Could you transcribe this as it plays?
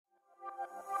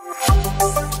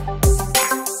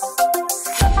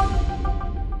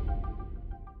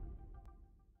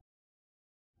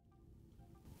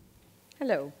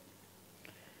Hello.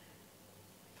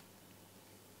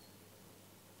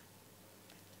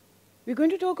 We're going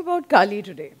to talk about Kali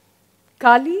today.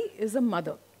 Kali is a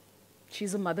mother.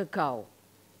 She's a mother cow.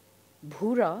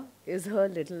 Bhura is her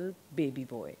little baby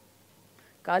boy.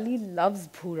 Kali loves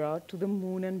Bhura to the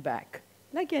moon and back,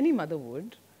 like any mother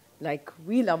would, like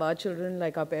we love our children,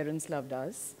 like our parents loved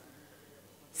us.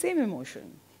 Same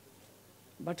emotion.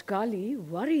 But Kali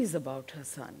worries about her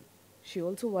son. She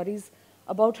also worries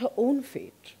about her own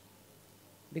fate,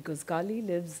 because Kali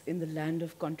lives in the land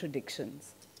of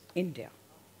contradictions, India,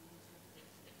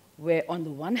 where on the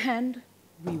one hand,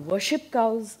 we worship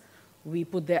cows, we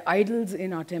put their idols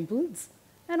in our temples,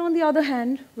 and on the other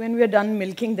hand, when we are done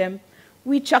milking them,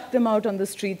 we chuck them out on the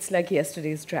streets like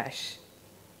yesterday's trash.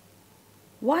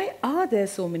 Why are there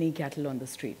so many cattle on the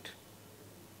street?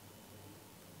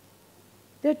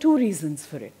 There are two reasons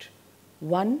for it.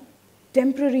 One,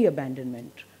 temporary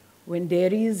abandonment. When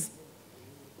dairies,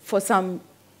 for some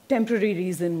temporary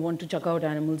reason, want to chuck out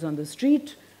animals on the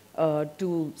street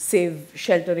to save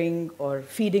sheltering or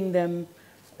feeding them,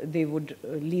 they would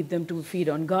leave them to feed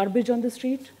on garbage on the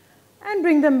street and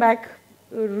bring them back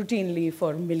routinely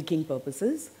for milking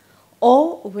purposes.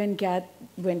 Or when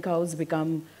cows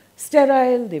become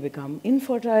sterile, they become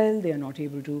infertile, they are not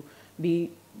able to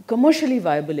be commercially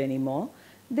viable anymore,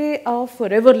 they are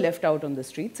forever left out on the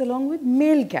streets along with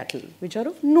male cattle, which are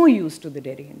of no use to the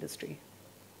dairy industry.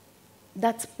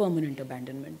 That's permanent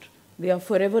abandonment. They are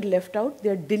forever left out, they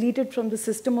are deleted from the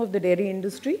system of the dairy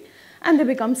industry, and they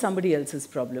become somebody else's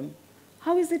problem.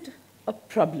 How is it a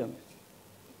problem?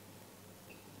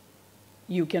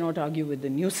 You cannot argue with the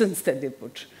nuisance that they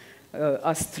put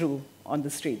us through on the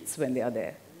streets when they are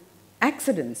there.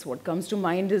 Accidents, what comes to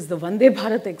mind is the Vande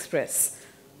Bharat Express,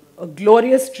 a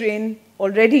glorious train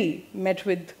already met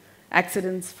with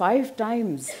accidents 5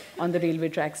 times on the railway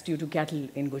tracks due to cattle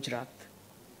in Gujarat.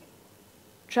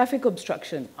 Traffic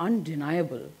obstruction,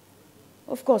 undeniable.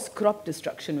 Of course, crop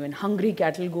destruction. When hungry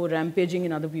cattle go rampaging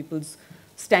in other people's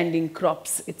standing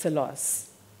crops, it's a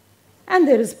loss. And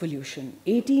there is pollution.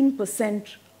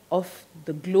 18% of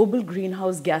the global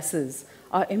greenhouse gases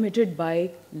are emitted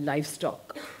by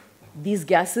livestock. These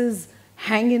gases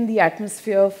hang in the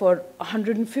atmosphere for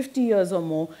 150 years or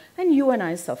more, and you and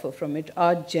I suffer from it.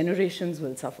 Our generations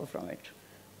will suffer from it.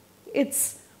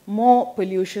 It's more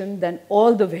pollution than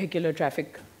all the vehicular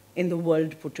traffic in the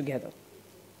world put together.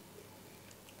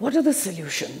 What are the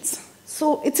solutions?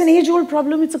 So it's an age-old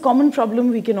problem, it's a common problem,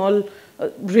 we can all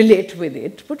relate with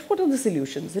it, but what are the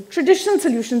solutions? The traditional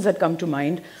solutions that come to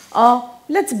mind are,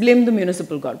 let's blame the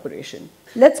municipal corporation.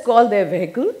 Let's call their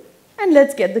vehicle and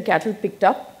let's get the cattle picked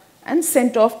up and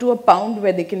sent off to a pound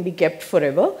where they can be kept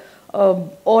forever,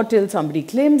 or till somebody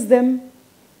claims them.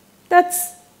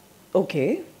 That's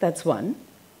okay, that's one.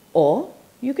 Or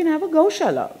you can have a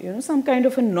gaushala, some kind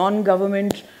of a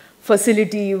non-government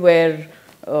facility where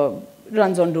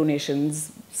runs on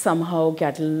donations. Somehow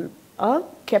cattle are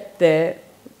kept there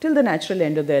till the natural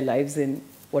end of their lives in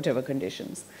whatever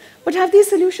conditions. But have these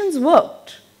solutions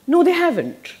worked? No, they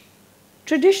haven't.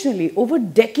 Traditionally, over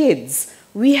decades,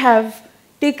 we have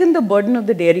taken the burden of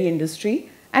the dairy industry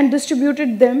and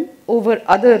distributed them over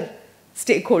other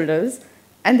stakeholders,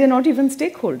 and they're not even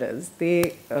stakeholders.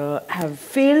 They have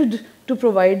failed to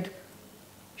provide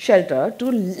shelter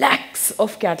to lakhs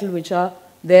of cattle which are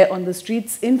there on the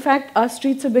streets. In fact, our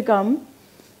streets have become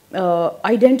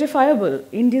identifiable.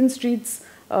 Indian streets,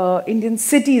 Indian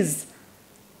cities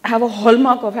have a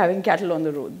hallmark of having cattle on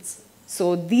the roads.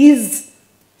 So these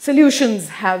solutions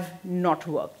have not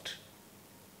worked.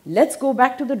 Let's go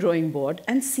back to the drawing board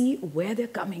and see where they're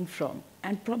coming from.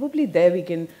 And probably there we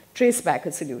can trace back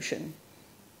a solution.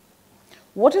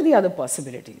 What are the other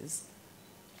possibilities?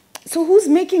 So who's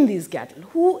making these cattle?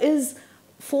 Who is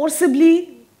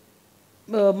forcibly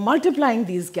multiplying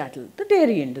these cattle? The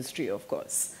dairy industry, of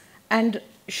course. And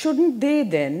shouldn't they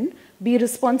then be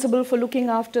responsible for looking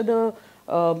after the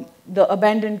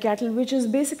abandoned cattle, which is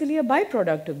basically a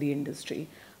byproduct of the industry?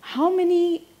 How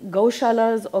many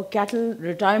gaushalas or cattle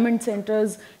retirement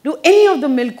centers do any of the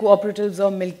milk cooperatives or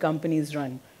milk companies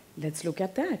run? Let's look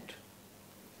at that.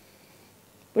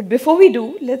 But before we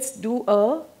do, let's do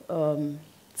a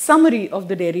summary of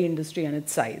the dairy industry and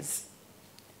its size.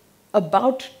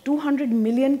 About 200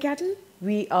 million cattle.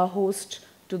 We are host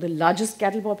to the largest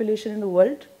cattle population in the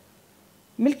world.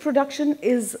 Milk production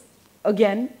is,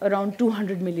 again, around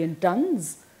 200 million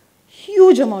tons.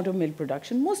 Huge amount of milk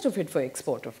production, most of it for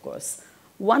export, of course.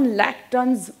 1 lakh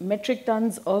tons, metric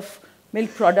tons of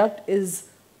milk product is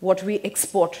what we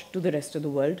export to the rest of the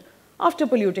world. After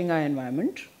polluting our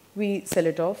environment, we sell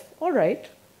it off, all right.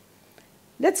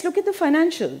 Let's look at the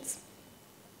financials.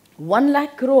 1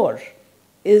 lakh crore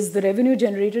is the revenue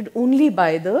generated only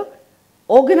by the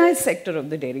organized sector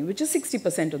of the dairy, which is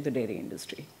 60% of the dairy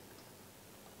industry.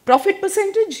 Profit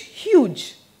percentage,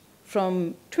 huge,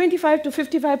 from 25 to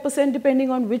 55%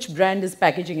 depending on which brand is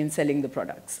packaging and selling the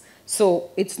products. So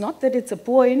it's not that it's a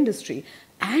poor industry,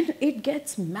 and it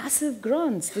gets massive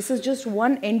grants. This is just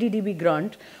one NDDB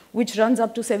grant, which runs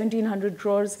up to 1,700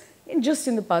 crores just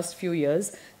in the past few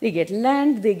years. They get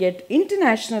land, they get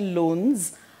international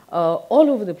loans all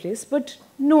over the place, but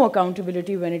no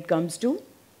accountability when it comes to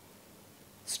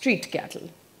street cattle.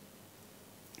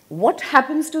 What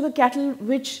happens to the cattle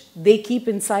which they keep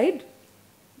inside?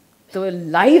 The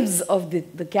lives of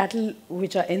the cattle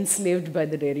which are enslaved by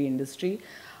the dairy industry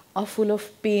are full of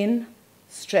pain,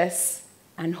 stress,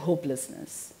 and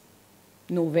hopelessness.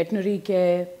 No veterinary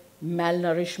care,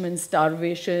 malnourishment,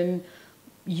 starvation,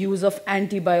 use of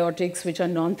antibiotics which are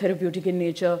non-therapeutic in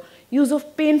nature, use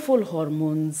of painful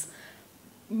hormones,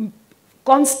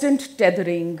 constant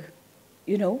tethering,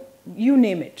 you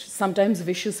name it, sometimes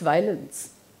vicious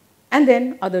violence, and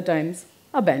then other times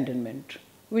abandonment,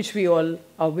 which we all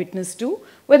are witness to.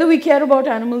 Whether we care about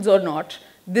animals or not,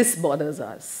 this bothers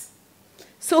us.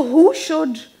 So who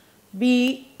should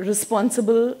be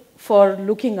responsible for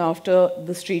looking after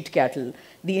the street cattle?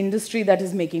 The industry that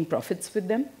is making profits with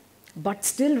them, but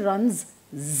still runs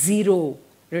 0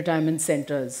 retirement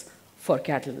centers for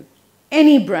cattle.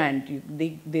 Any brand,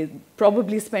 they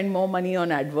probably spend more money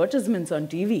on advertisements on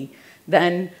TV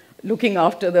than looking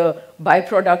after the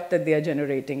byproduct that they are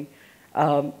generating.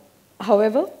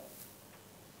 However,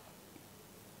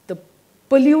 the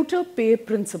polluter pay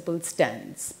principle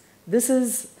stands. This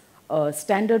is a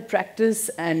standard practice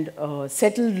and a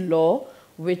settled law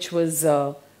which was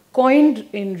coined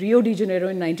in Rio de Janeiro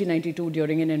in 1992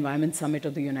 during an environment summit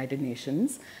of the United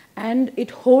Nations, and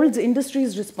it holds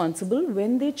industries responsible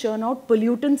when they churn out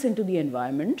pollutants into the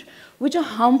environment which are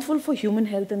harmful for human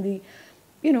health and the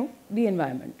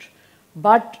environment.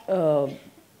 But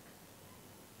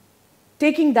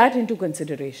taking that into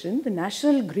consideration, the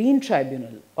National Green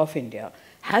Tribunal of India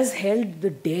has held the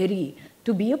dairy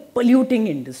to be a polluting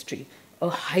industry, a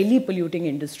highly polluting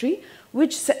industry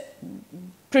which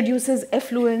produces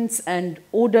effluents and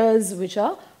odors which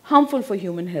are harmful for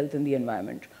human health and the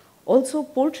environment. Also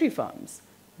poultry farms,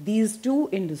 these two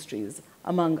industries,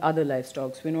 among other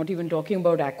livestock, we're not even talking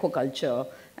about aquaculture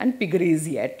and piggeries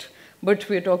yet, but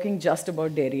we're talking just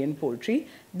about dairy and poultry.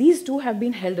 These two have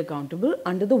been held accountable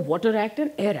under the Water Act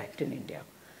and Air Act in India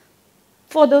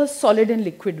for the solid and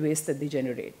liquid waste that they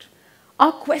generate.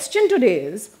 Our question today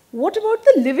is, what about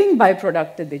the living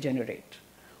byproduct that they generate?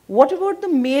 What about the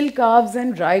male calves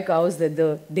and dry cows that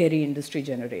the dairy industry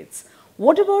generates?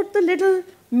 What about the little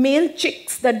male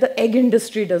chicks that the egg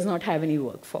industry does not have any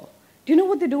work for? Do you know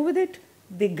what they do with it?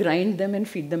 They grind them and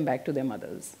feed them back to their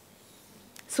mothers.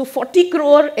 So 40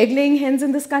 crore egg-laying hens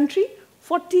in this country,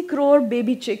 40 crore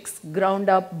baby chicks ground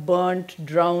up, burnt,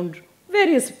 drowned,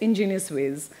 various ingenious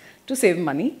ways to save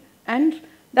money. And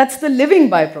that's the living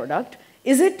byproduct.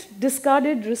 Is it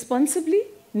discarded responsibly?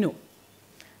 No.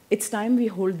 It's time we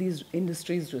hold these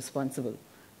industries responsible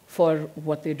for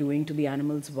what they're doing to the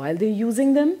animals while they're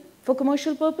using them for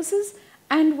commercial purposes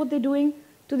and what they're doing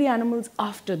to the animals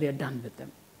after they're done with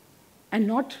them. And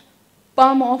not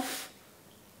palm off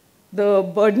the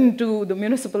burden to the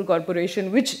municipal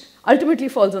corporation, which ultimately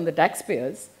falls on the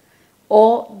taxpayers,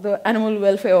 or the animal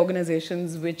welfare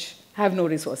organizations, which have no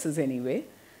resources anyway.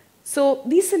 So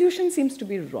these solutions seems to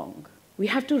be wrong. We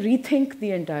have to rethink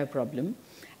the entire problem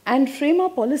and frame our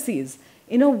policies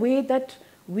in a way that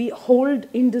we hold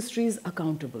industries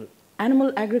accountable.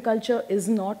 Animal agriculture is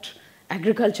not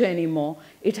agriculture anymore.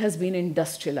 It has been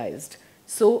industrialized.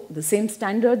 So the same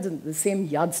standards and the same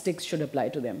yardsticks should apply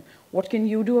to them. What can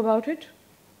you do about it?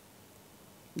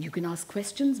 You can ask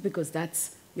questions because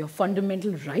that's your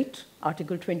fundamental right,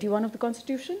 Article 21 of the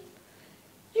Constitution.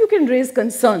 You can raise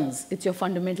concerns. It's your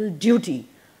fundamental duty,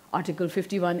 Article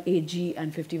 51AG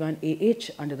and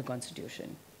 51AH under the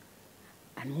Constitution.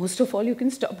 And most of all, you can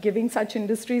stop giving such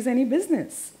industries any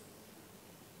business.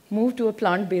 Move to a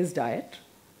plant-based diet.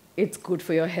 It's good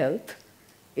for your health.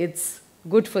 It's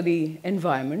good for the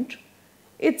environment.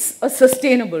 It's a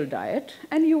sustainable diet,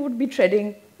 and you would be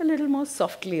treading a little more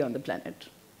softly on the planet.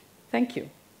 Thank you.